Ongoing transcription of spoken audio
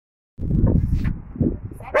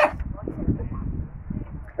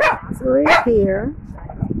So we're here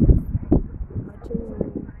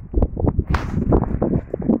watching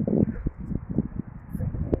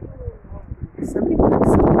some people have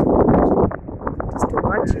so much energy just to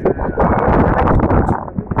watch it. I like to watch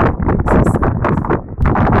everybody exercise.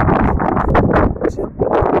 Jumping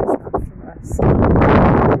is not for us.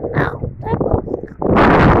 Ow,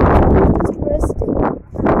 just resting.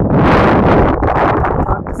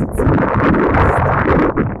 Opposite side.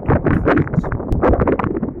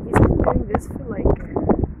 He's been doing this for like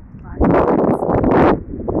 5 minutes.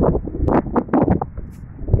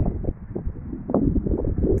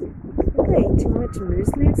 I think I ate too much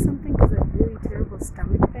muesli or something because I have really terrible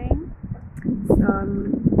stomach pain. So I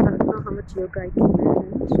don't know how much yoga I can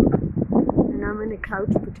manage. And I'm in a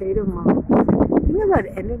couch potato mode. The thing about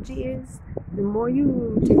energy is, the more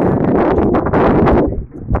you take out energy, the more you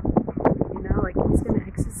get. You know, like he's going to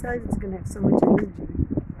exercise, it's going to have so much energy.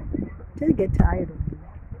 Until you get tired of it.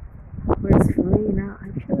 Whereas for me, you know, I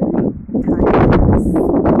feel really tired of this.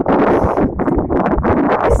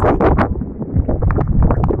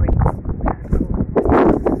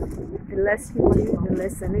 The less you do, the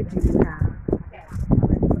less energy you have.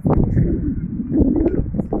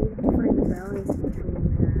 Find the balance between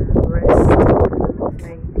rest and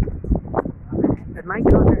play. But my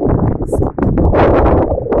God, that hurts. I need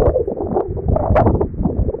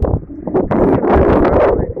a lot of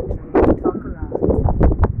verbal energy. I talk a lot.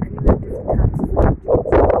 I need different types of energy.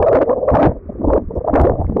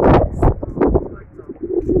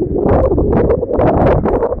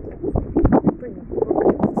 Bring a book.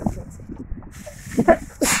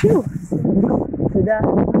 Phew. To that.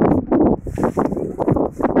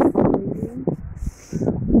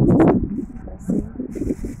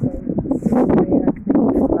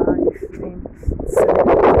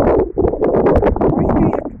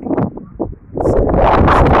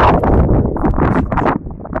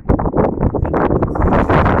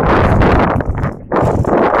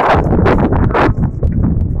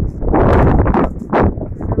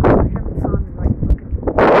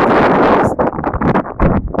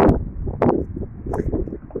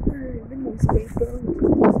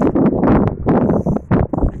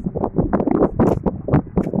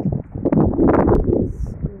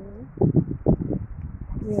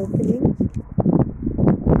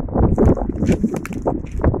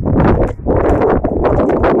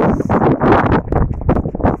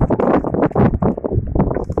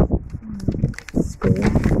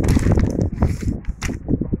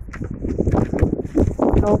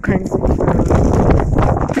 All kinds of comments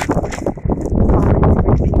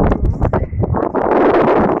with people.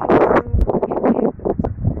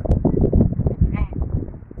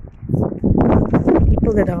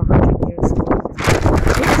 People that are 100 years old.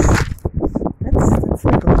 That's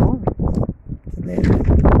like a long to live.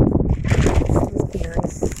 This must be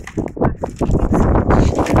nice.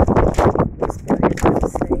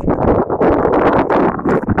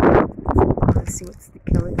 Let's see what's the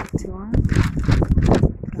killer to on.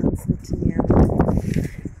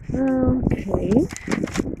 Okay.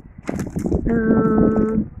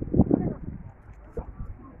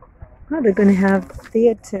 Oh, they're going to have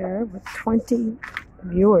theater with 20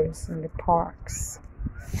 viewers in the parks.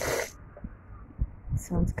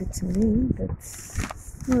 Sounds good to me. That's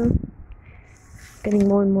getting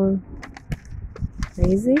more and more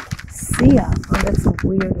lazy. Sia. Oh, that's a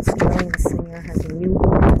weird Australian singer. Has a new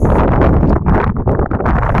voice.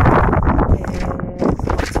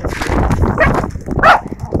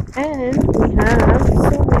 And we have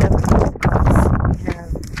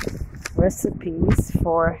recipes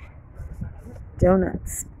for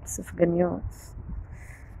donuts, sufganyots.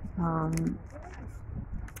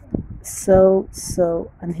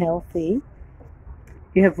 So unhealthy.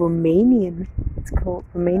 You have Romanian. It's called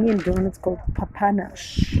Romanian donuts called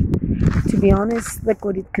papanash. To be honest, look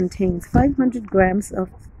what it contains: 500 grams of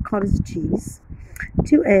cottage cheese,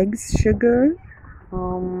 2 eggs, sugar.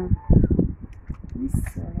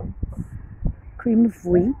 Cream of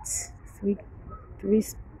wheat, 3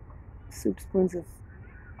 soup spoons of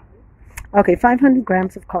 500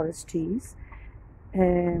 grams of cottage cheese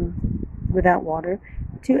without water,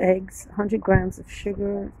 2 eggs, 100 grams of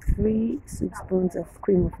sugar, 3 soup spoons of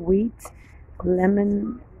cream of wheat,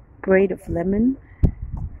 grate of lemon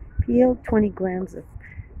peel, 20 grams of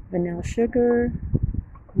vanilla sugar,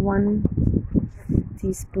 1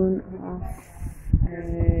 teaspoon of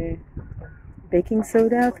baking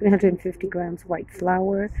soda, 350 grams white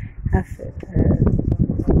flour, half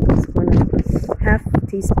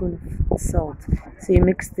teaspoon of salt. So you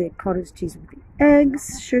mix the cottage cheese with the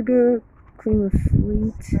eggs, sugar, cream of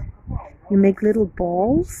wheat. You make little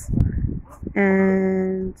balls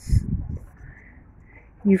and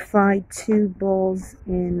You fry 2 balls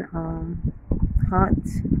in hot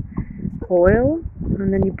oil,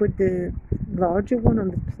 and then you put the larger one on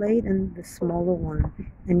the plate and the smaller one,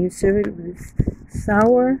 and you serve it with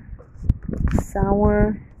sour,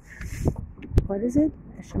 what is it?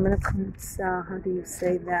 How do you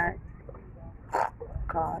say that?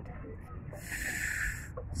 God.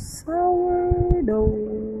 Sourdough.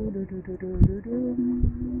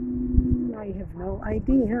 I have no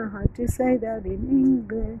idea how to say that in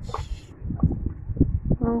English.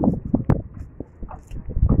 Oh,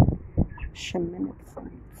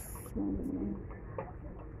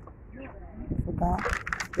 I forgot.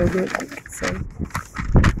 Yogurt, I could say.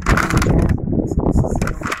 So this is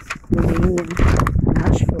Romanian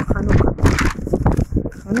Nashville Hanukkah.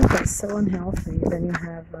 Hanukkah is so unhealthy. Then you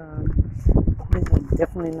have,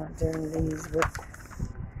 definitely not doing these with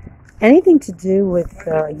anything to do with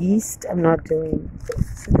yeast. I'm not doing.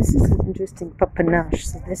 So this is an interesting papanache.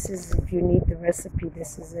 So this is, if you need the recipe,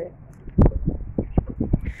 this is it.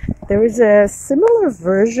 There is a similar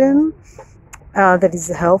version that is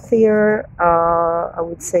healthier, I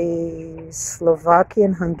would say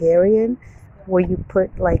Slovakian, Hungarian, where you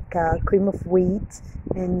put like cream of wheat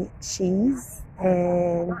and cheese,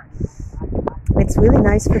 and it's really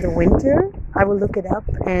nice for the winter. I will look it up,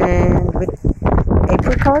 and with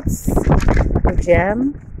apricots or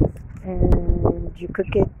jam, and you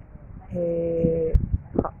cook it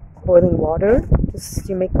boiling water. Just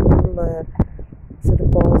you make little sort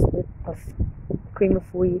of balls of cream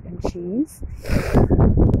of wheat and cheese,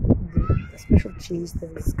 a special cheese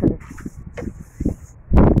that is kind of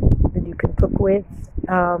that you can cook with.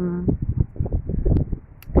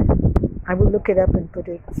 I will look it up and put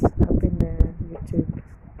it up in YouTube,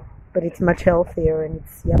 but it's much healthier and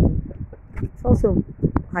it's yummy. It's also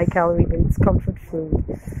high calorie, but it's comfort food,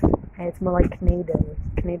 and it's more like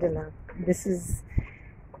knedela. This is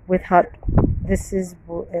with hot. This is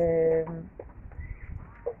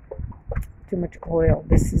too much oil.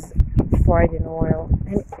 This is fried in oil,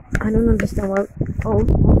 and I don't understand why all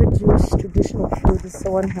the Jewish traditional food is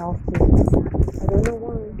so unhealthy. I don't know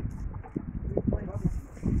why.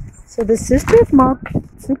 So the sister of Mark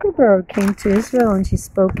Zuckerberg came to Israel, and she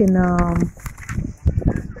spoke in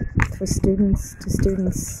to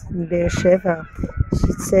students in Beersheba.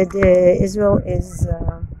 She said Israel is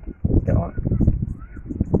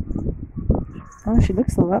she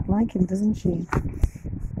looks a lot like him, doesn't she?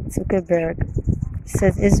 Zuckerberg. He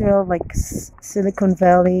says Israel, like Silicon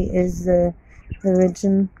Valley, is the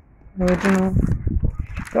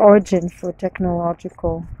origin for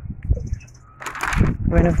technological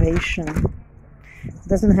renovation. It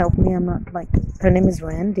doesn't help me. I'm not like her name is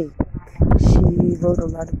Randy. She wrote a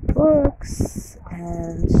lot of books,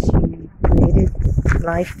 and she created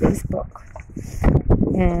live Facebook,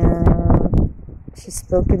 and she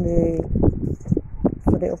spoke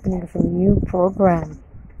for the opening of a new program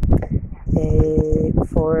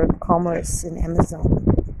for commerce in Amazon.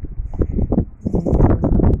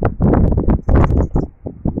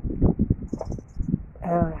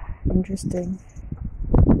 Interesting.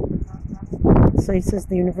 So he says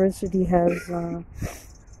the university has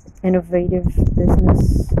innovative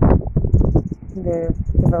business. They're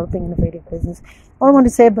developing innovative business. All I want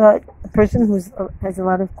to say about a person who has a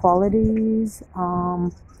lot of qualities, a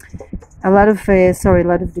lot of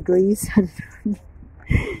degrees.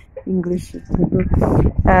 English.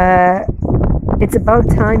 It's about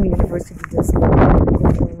time the university does that.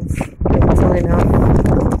 It's not enough.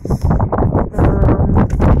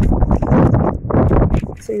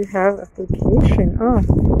 So you have application.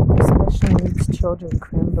 Special needs children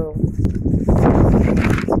Cranbo.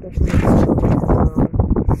 Special needs children.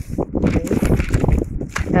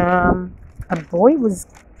 A boy was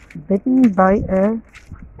bitten by a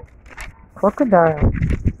crocodile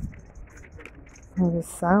in the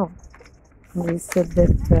south. And they said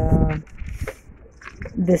that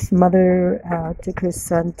this mother took her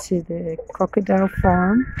son to the crocodile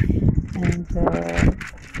farm, and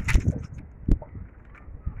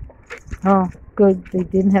good, they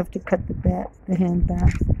didn't have to cut the hand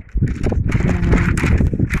back.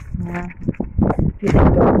 Yeah. Do you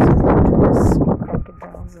think dogs are dangerous?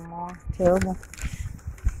 Crocodiles are more terrible.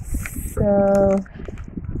 So,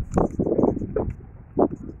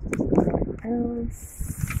 what else?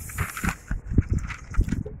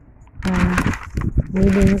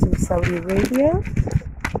 Meetings with Saudi Arabia.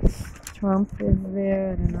 Trump is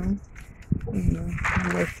there. I don't know.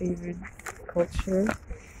 My favorite culture.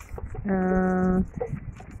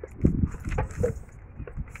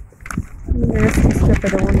 Nasty stuff I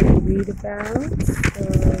don't want to read about.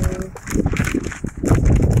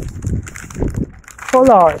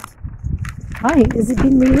 Pollard. Hi, has it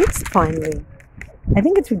been released finally? I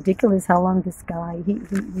think it's ridiculous how long this guy,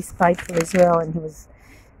 he's fight for Israel, and he was,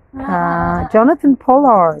 Jonathan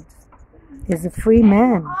Pollard is a free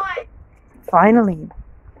man. Finally,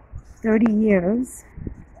 30 years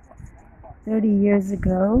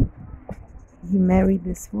ago, he married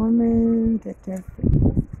this woman.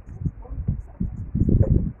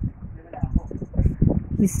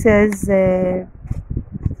 He says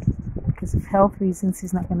because of health reasons,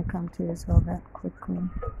 he's not going to come to Israel that quickly.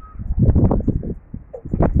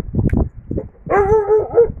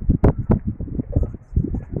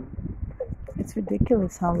 It's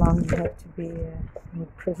ridiculous how long you have to be in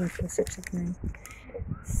prison for such a thing.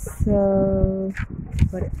 So,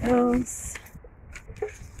 what else?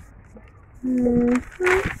 I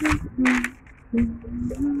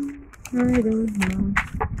don't know.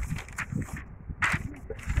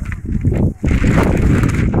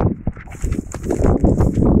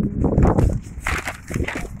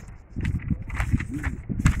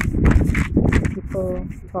 People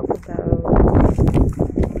talk about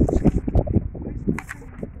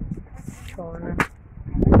Torah.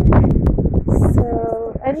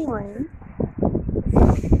 So, anyway.